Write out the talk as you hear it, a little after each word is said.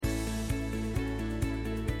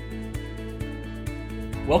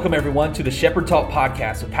Welcome, everyone, to the Shepherd Talk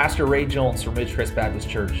podcast with Pastor Ray Jones from Ridgecrest Baptist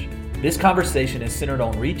Church. This conversation is centered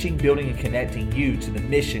on reaching, building, and connecting you to the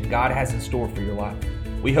mission God has in store for your life.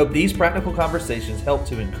 We hope these practical conversations help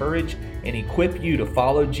to encourage and equip you to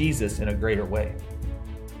follow Jesus in a greater way.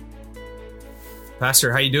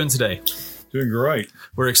 Pastor, how you doing today? Doing great.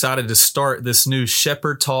 We're excited to start this new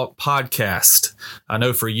Shepherd Talk podcast. I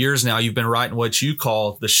know for years now you've been writing what you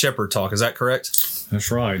call the Shepherd Talk. Is that correct? That's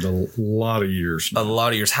right. A lot of years. A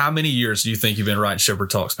lot of years. How many years do you think you've been writing Shepherd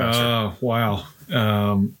Talks, Pastor? Wow.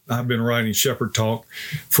 I've been writing Shepherd Talk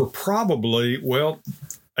for probably,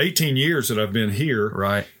 18 years that I've been here.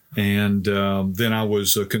 Right. And then I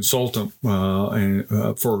was a consultant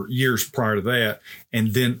for years prior to that.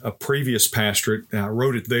 And then a previous pastorate, I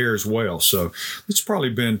wrote it there as well. So it's probably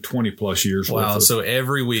been 20 plus years. Wow. So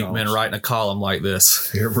every week, man, writing a column like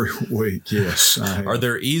this. Every week, yes. Are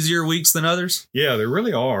there easier weeks than others? Yeah, there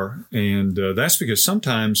really are. And that's because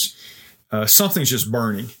sometimes something's just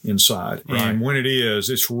burning inside. Right. And when it is,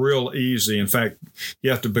 it's real easy. In fact, you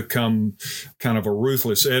have to become kind of a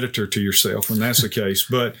ruthless editor to yourself when that's the case.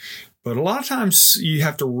 But a lot of times you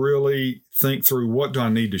have to really think through, what do I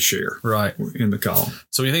need to share in the column?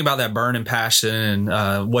 So when you think about that burning passion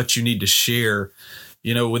and what you need to share,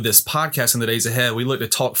 you know, with this podcast in the days ahead, we look to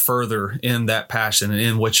talk further in that passion and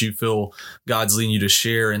in what you feel God's leading you to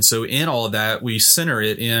share. And so in all of that, we center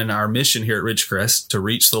it in our mission here at Ridgecrest to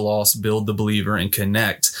reach the lost, build the believer, and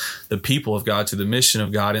connect the people of God to the mission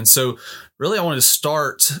of God. And so really, I wanted to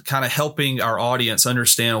start kind of helping our audience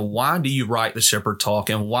understand, why do you write the Shepherd Talk,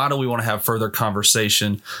 and why do we want to have further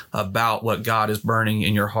conversation about what God is burning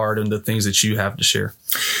in your heart and the things that you have to share?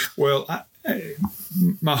 Well,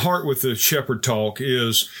 my heart with the Shepherd Talk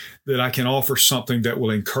is that I can offer something that will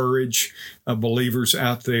encourage believers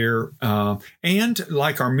out there, and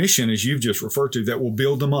like our mission, as you've just referred to, that will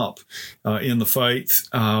build them up in the faith.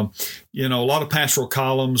 A lot of pastoral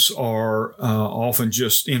columns are often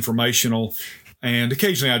just informational, and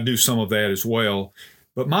occasionally I do some of that as well.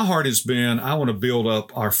 But my heart has been, I want to build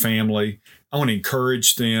up our family. I want to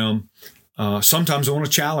encourage them. Sometimes I want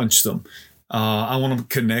to challenge them. I want to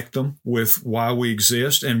connect them with why we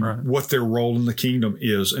exist and what their role in the kingdom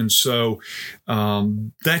is. And so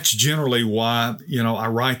that's generally why, I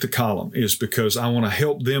write the column, is because I want to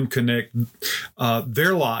help them connect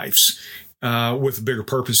their lives with the bigger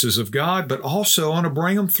purposes of God, but also I want to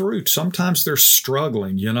bring them through. Sometimes they're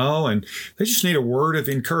struggling, and they just need a word of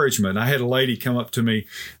encouragement. I had a lady come up to me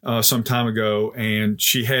some time ago, and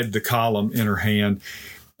she had the column in her hand.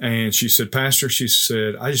 And she said, Pastor, she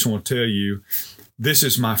said, I just want to tell you, this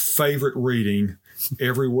is my favorite reading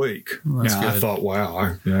every week. Now, I thought,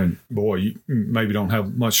 wow, boy, you maybe don't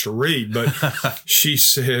have much to read. But she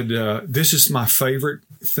said, this is my favorite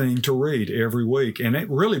thing to read every week. And it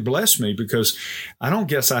really blessed me, because I don't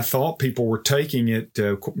guess I thought people were taking it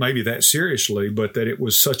maybe that seriously, but that it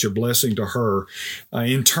was such a blessing to her.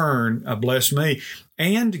 In turn, blessed me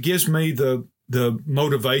and gives me the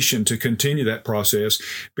motivation to continue that process,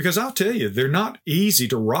 because I'll tell you, they're not easy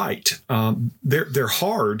to write. They're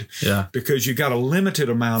hard, because you got a limited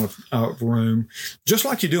amount of room, just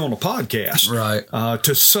like you do on a podcast,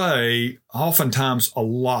 to say oftentimes a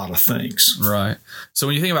lot of things. Right. So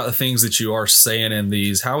when you think about the things that you are saying in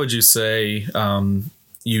these, how would you say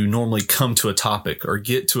you normally come to a topic or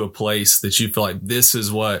get to a place that you feel like this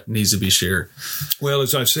is what needs to be shared? Well,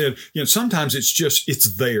 as I said, sometimes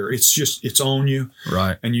it's there. It's on you.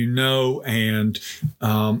 Right. And and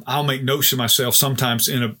I'll make notes to myself sometimes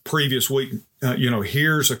in a previous week,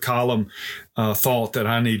 here's a column thought that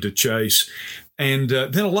I need to chase. And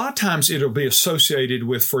then a lot of times it'll be associated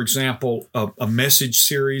with, for example, a message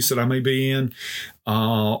series that I may be in,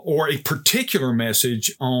 or a particular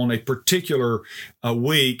message on a particular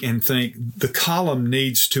week, and think the column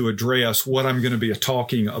needs to address what I'm going to be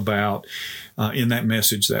talking about in that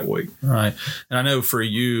message that week. Right. And I know for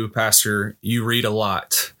you, Pastor, you read a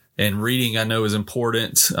lot. And reading, I know, is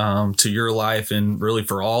important to your life and really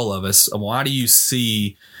for all of us. Why do you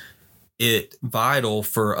see it vital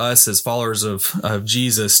for us as followers of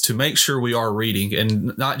Jesus to make sure we are reading,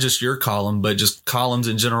 and not just your column, but just columns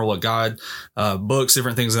in general, what God, books,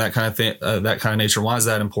 different things of that kind of thing, that kind of nature? Why is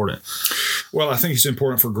that important? Well, I think it's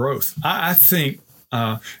important for growth. I think,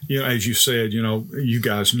 as you said, you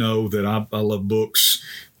guys know that I love books,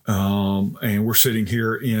 and we're sitting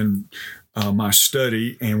here in my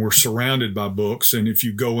study, and we're surrounded by books. And if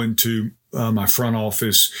you go into my front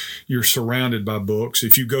office, you're surrounded by books.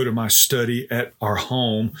 If you go to my study at our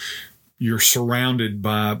home, you're surrounded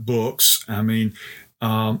by books. I mean,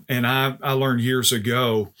 and I learned years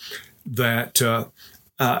ago that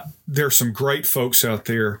there are some great folks out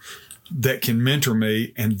there that can mentor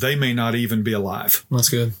me, and they may not even be alive. That's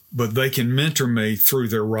good. But they can mentor me through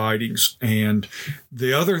their writings. And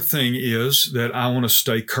the other thing is that I want to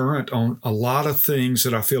stay current on a lot of things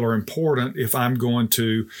that I feel are important if I'm going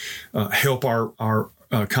to help our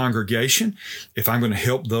congregation, if I'm going to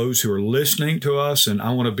help those who are listening to us, and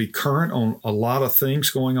I want to be current on a lot of things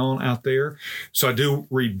going on out there. So I do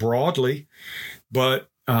read broadly, but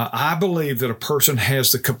I believe that a person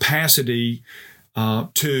has the capacity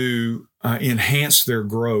to enhance their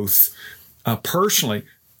growth personally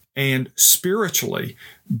and spiritually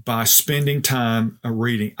by spending time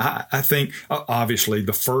reading. I think, obviously,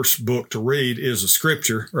 the first book to read is a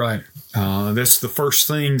scripture. Right. That's the first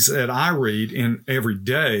things that I read in every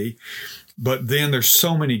day. But then there's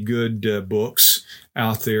so many good books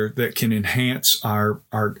out there that can enhance our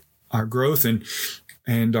growth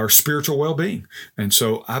and our spiritual well-being. And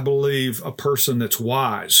so I believe a person that's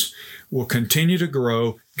wise will continue to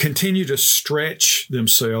grow, continue to stretch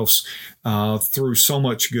themselves through so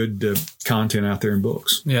much good content out there in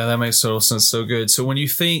books. Yeah, that makes total sense. So good. So when you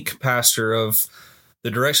think, Pastor, of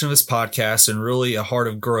the direction of this podcast and really a heart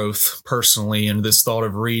of growth personally, and this thought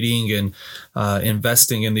of reading and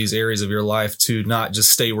investing in these areas of your life to not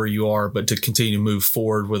just stay where you are, but to continue to move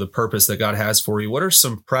forward with a purpose that God has for you, what are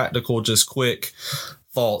some practical, just quick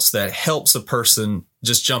thoughts that helps a person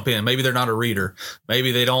just jump in? Maybe they're not a reader.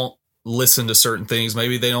 Maybe they don't listen to certain things.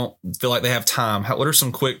 Maybe they don't feel like they have time. What are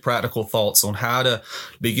some quick practical thoughts on how to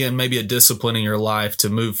begin maybe a discipline in your life to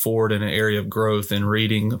move forward in an area of growth in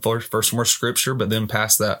reading first more scripture, but then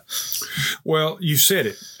past that? Well, you said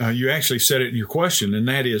it. You actually said it in your question, and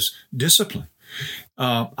that is discipline.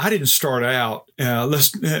 I didn't start out,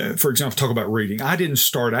 for example, talk about reading. I didn't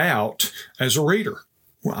start out as a reader.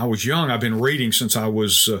 Well, I was young. I've been reading since I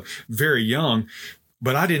was very young.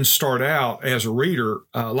 But I didn't start out as a reader.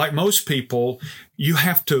 Like most people, you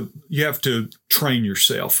have to train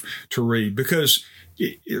yourself to read, because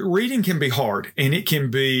reading can be hard, and it can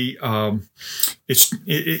be it's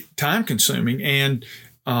time consuming, and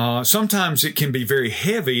sometimes it can be very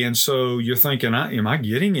heavy. And so you're thinking, am I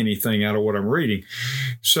getting anything out of what I'm reading?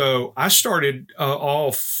 So I started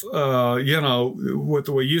off, what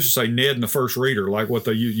we used to say, Ned and the First Reader, like what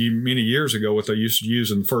they many years ago, what they used to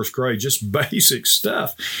use in the first grade, just basic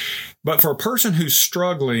stuff. But for a person who's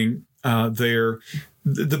struggling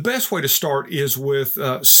the best way to start is with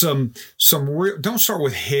some real, don't start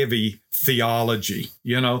with heavy theology,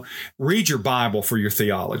 read your Bible for your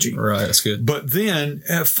theology. Right. That's good. But then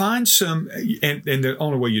find some, and the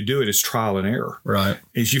only way you do it is trial and error. Right.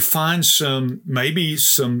 Is you find maybe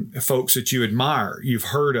some folks that you admire, you've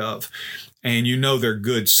heard of, and they're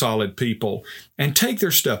good, solid people, and take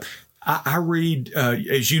their stuff. I read,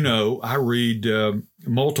 as you know, I read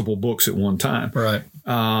multiple books at one time. Right.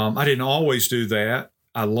 I didn't always do that.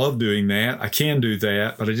 I love doing that. I can do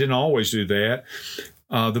that, but I didn't always do that.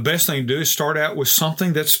 The best thing to do is start out with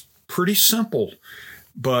something that's pretty simple,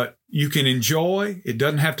 but you can enjoy. It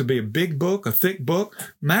doesn't have to be a big book, a thick book.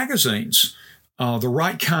 Magazines, the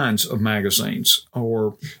right kinds of magazines,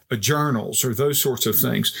 or journals, or those sorts of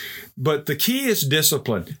things. But the key is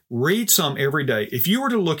discipline. Read some every day. If you were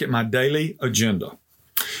to look at my daily agenda,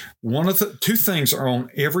 one of the two things are on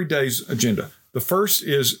every day's agenda. The first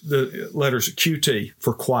is the letters QT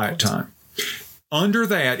for quiet time. Under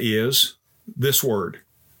that is this word,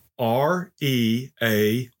 READ.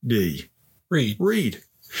 Read. Read.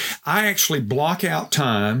 I actually block out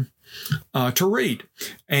time to read.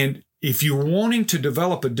 And if you're wanting to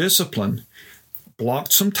develop a discipline,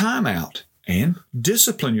 block some time out and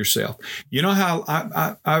discipline yourself. You know how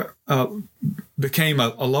I became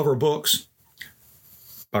a lover of books?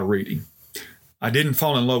 By reading. I didn't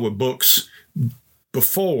fall in love with books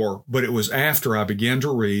before, but it was after I began to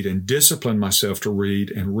read and discipline myself to read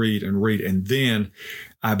and read and read. And then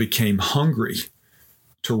I became hungry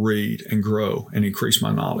to read and grow and increase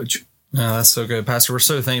my knowledge. No, that's so good, Pastor. We're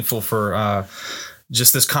so thankful for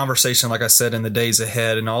just this conversation, like I said, in the days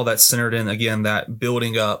ahead, and all that's centered in, again, that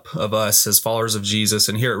building up of us as followers of Jesus,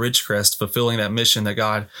 and here at Ridgecrest, fulfilling that mission that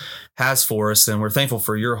God has for us. And we're thankful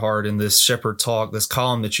for your heart in this Shepherd Talk, this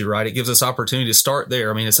column that you write. It gives us opportunity to start there.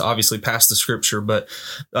 I mean, it's obviously past the scripture, but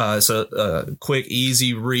it's a quick,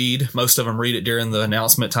 easy read. Most of them read it during the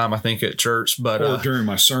announcement time, I think, at church. But or during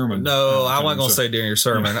my sermon. No, I wasn't going to say during your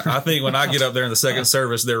sermon. I think when I get up there in the second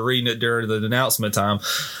service, they're reading it during the announcement time.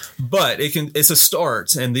 But it's a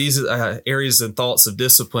start, and these areas and thoughts of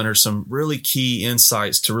discipline are some really key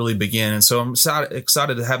insights to really begin. And so I'm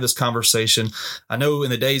excited to have this conversation. I know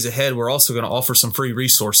in the days ahead, we're also going to offer some free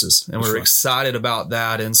resources, and we're excited about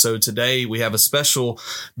that. And so today we have a special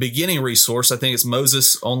beginning resource. I think it's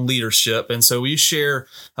Moses on Leadership. And so will you share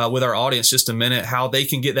with our audience just a minute how they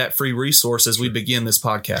can get that free resource as we begin this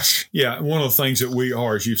podcast? Yeah, one of the things that we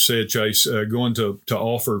are, as you've said, Chase, going to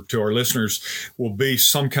offer to our listeners will be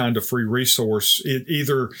some kind of free resource,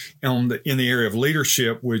 either in the area of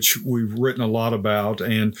leadership, which we've written a lot about,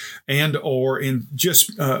 and or in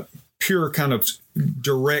just pure kind of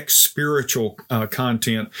direct spiritual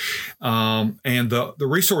content. And the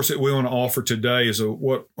resource that we want to offer today is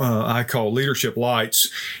what I call Leadership Lights,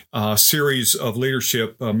 series of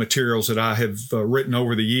leadership materials that I have written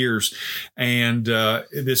over the years. And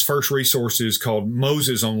this first resource is called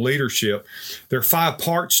Moses on Leadership. There are 5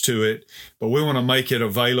 parts to it, but we want to make it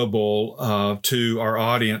available to our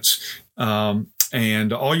audience.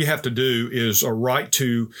 And all you have to do is write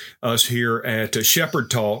to us here at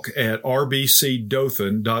Shepherd Talk at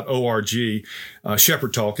rbcdothan.org,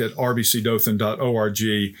 Shepherd Talk at rbcdothan.org,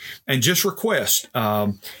 and just request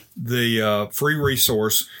the free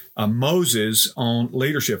resource, Moses on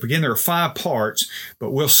Leadership. Again, there are 5 parts,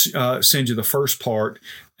 but we'll send you the first part.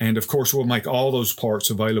 And of course, we'll make all those parts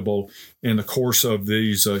available in the course of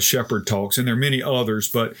these Shepherd Talks. And there are many others,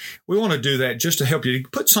 but we want to do that just to help you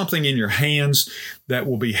put something in your hands that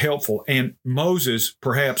will be helpful. And Moses,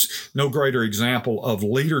 perhaps no greater example of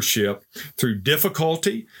leadership through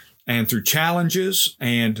difficulty and through challenges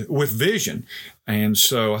and with vision. And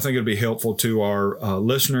so I think it'll be helpful to our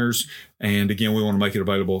listeners. And again, we want to make it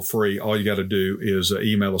available free. All you got to do is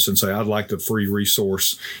email us and say, I'd like the free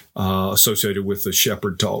resource associated with the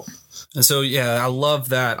Shepherd Talk. And so, I love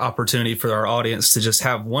that opportunity for our audience to just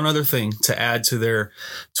have one other thing to add to their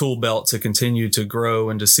tool belt to continue to grow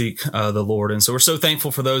and to seek the Lord. And so we're so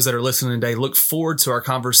thankful for those that are listening today. Look forward to our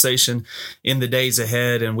conversation in the days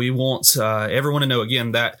ahead. And we want everyone to know,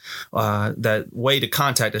 again, that way to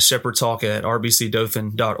contact us, Shepherd Talk at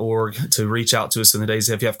rbcdothan.org, to reach out to us in the days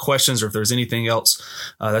ahead. If you have questions or if there's anything else,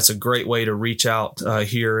 that's a great way to reach out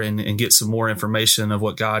here and get some more information of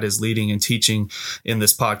what God is leading and teaching in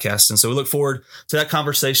this podcast. And so we look forward to that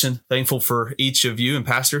conversation. Thankful for each of you. And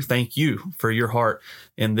Pastor, thank you for your heart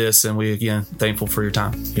in this. And we, again, thankful for your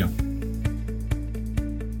time. Yeah.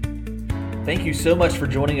 Thank you so much for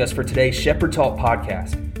joining us for today's Shepherd Talk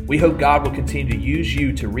podcast. We hope God will continue to use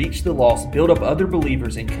you to reach the lost, build up other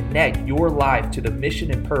believers, and connect your life to the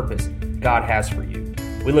mission and purpose God has for you.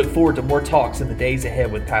 We look forward to more talks in the days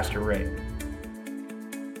ahead with Pastor Ray.